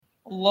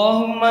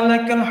اللهم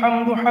لك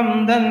الحمد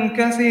حمدا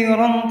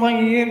كثيرا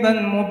طيبا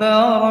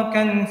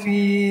مباركا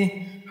فيه،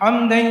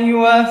 حمدا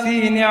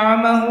يوافي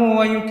نعمه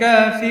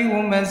ويكافئ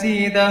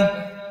مزيده.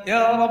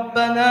 يا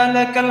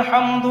ربنا لك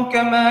الحمد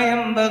كما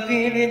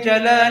ينبغي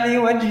لجلال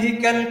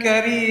وجهك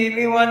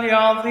الكريم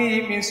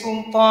ولعظيم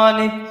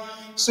سلطانك.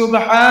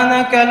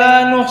 سبحانك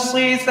لا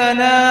نحصي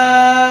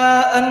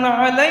ثناء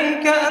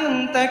عليك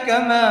أنت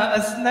كما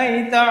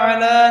أثنيت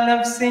على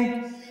نفسك،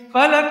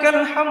 فلك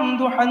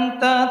الحمد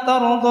حتى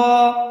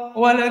ترضى،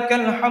 ولك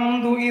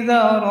الحمد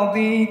إذا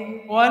رضيت،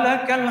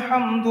 ولك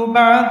الحمد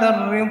بعد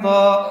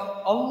الرضا.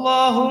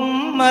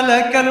 اللهم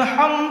لك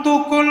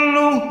الحمد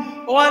كله،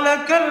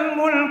 ولك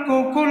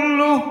الملك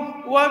كله،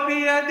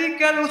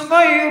 وبيدك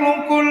الخير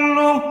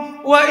كله،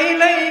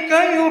 وإليك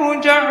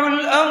يرجع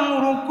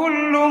الأمر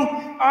كله،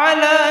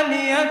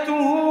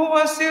 علانيته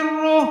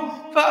وسره.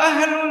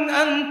 فأهل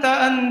أنت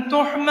أن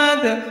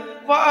تحمد،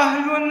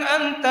 وأهل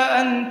أنت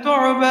أن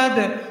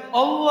تعبد.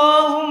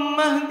 اللهم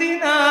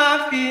اهدنا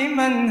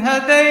فيمن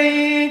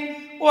هديت،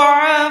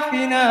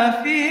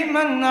 وعافنا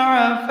فيمن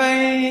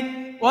عافيت،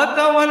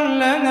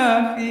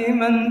 وتولنا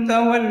فيمن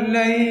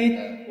توليت،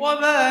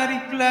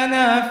 وبارك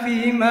لنا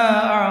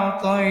فيما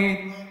أعطيت،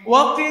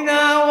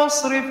 وقنا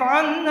واصرف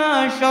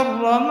عنا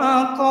شر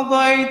ما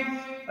قضيت،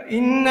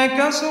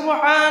 فإنك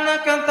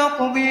سبحانك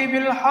تقضي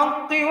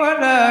بالحق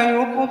ولا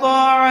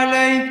يقضى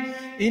عليك،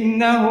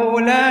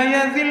 إنه لا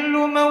يذل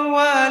من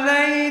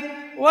واليت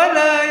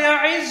ولا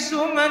يعز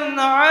من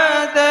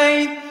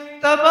عاديت.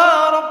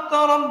 تباركت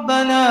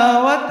ربنا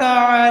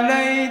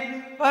وتعاليت،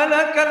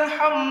 فلك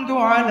الحمد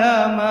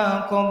على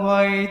ما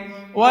قضيت،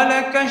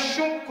 ولك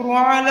الشكر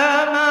على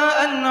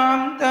ما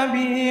أنعمت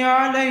به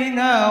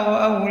علينا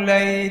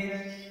وأوليت.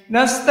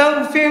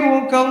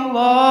 نستغفرك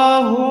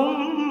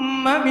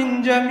اللهم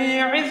من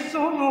جميع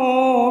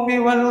الذنوب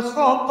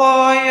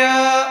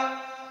والخطايا،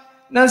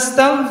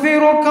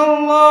 نستغفرك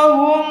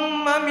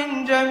اللهم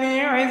من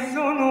جميع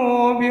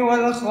الذنوب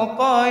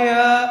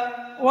والخطايا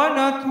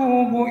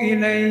ونتوب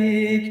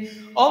إليك.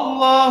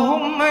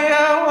 اللهم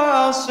يا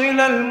واصل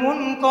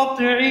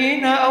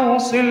المنقطعين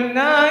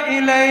أوصلنا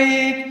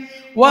إليك،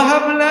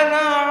 وهب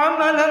لنا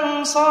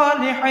عملا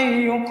صالحا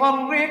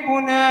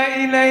يقربنا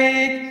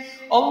إليك.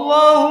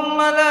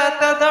 اللهم لا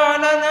تدع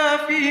لنا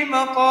في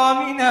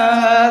مقامنا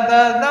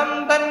هذا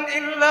ذنبا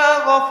إلا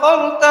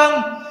غفرته،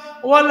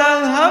 ولا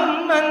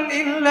هما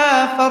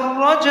إلا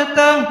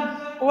فرجته،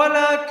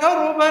 ولا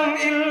كربا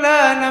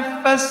إلا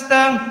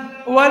نفسته،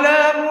 ولا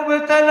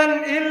مبتلا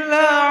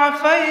إلا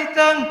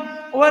عفيته،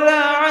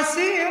 ولا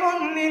عسيرا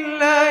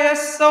إلا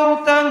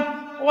يسرته،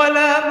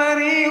 ولا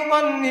مريضا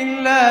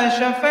إلا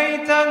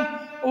شفيته،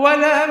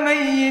 ولا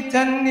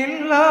ميتا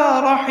إلا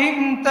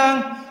رحمته،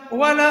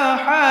 ولا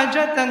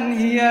حاجة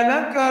هي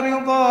لك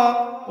رضا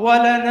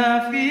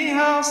ولنا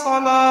فيها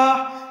صلاح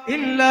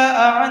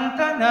إلا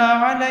أعنتنا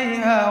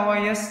عليها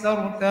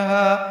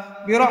ويسرتها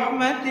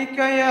برحمتك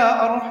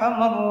يا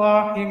أرحم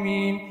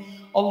الراحمين.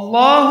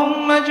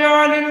 اللهم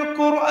اجعل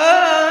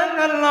القرآن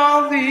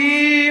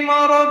العظيم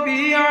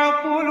ربيع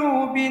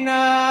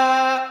قلوبنا،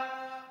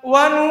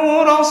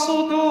 ونور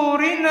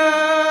صدورنا،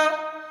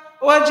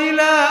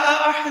 وجلاء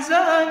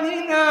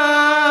أحزاننا،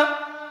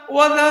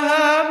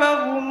 وذهاب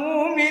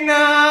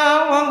غمومنا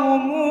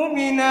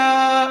وهمومنا.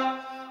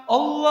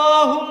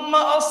 اللهم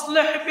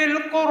أصلح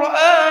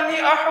بالقرآن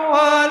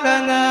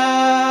أحوالنا،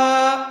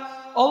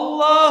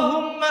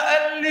 اللهم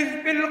ألف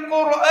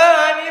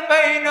بالقرآن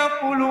بين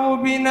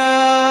قلوبنا،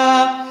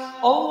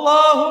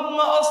 اللهم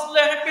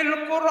أصلح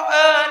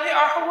بالقرآن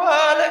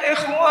أحوال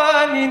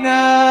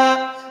إخواننا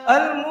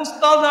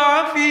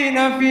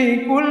المستضعفين في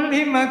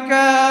كل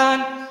مكان،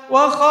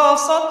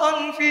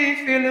 وخاصة في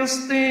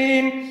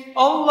فلسطين.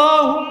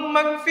 اللهم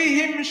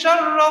اكفهم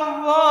شر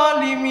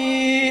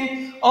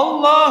الظالمين،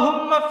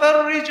 اللهم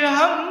فرج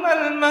هم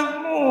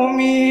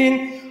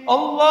المهمومين،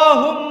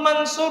 اللهم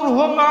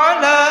انصرهم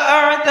على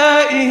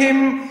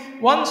أعدائهم،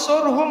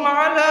 وانصرهم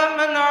على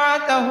من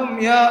عادهم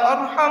يا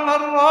أرحم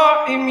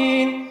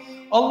الراحمين.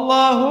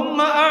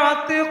 اللهم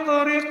أعتق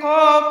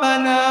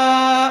رقابنا،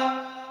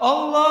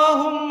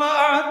 اللهم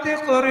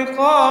أعتق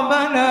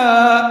رقابنا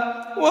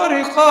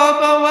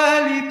ورقاب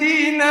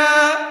والدينا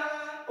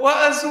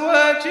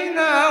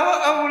وأزواجنا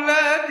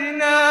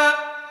وأولادنا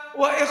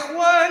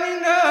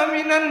وإخواننا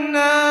من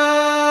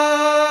النار.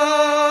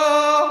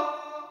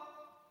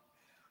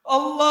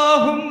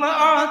 اللهم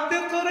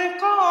أعتق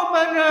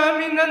رقابنا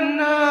من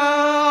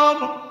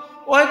النار،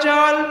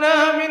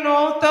 واجعلنا من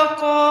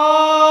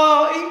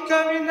عتقائك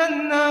من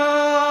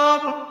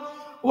النار،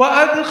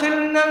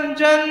 وأدخلنا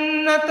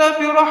الجنة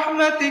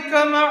برحمتك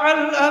مع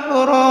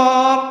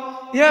الأبرار.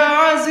 يا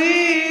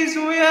عزيز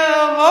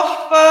يا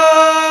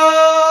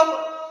غفار،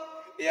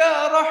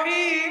 يا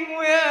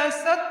رحيم يا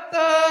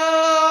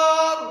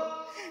ستار،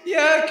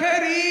 يا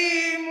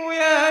كريم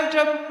يا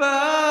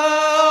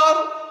جبار،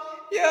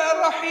 يا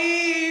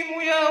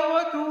رحيم يا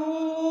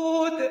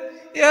ودود،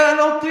 يا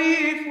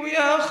لطيف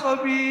يا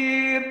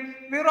خبير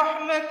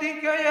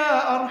برحمتك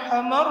يا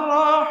أرحم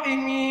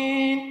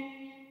الراحمين.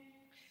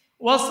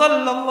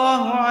 وصلى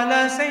الله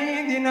على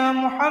سيدنا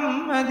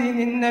محمد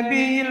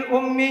النبي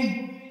الأمي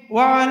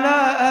وعلى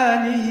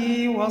آله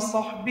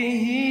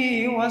وصحبه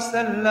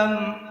وسلم.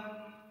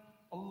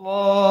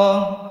 الله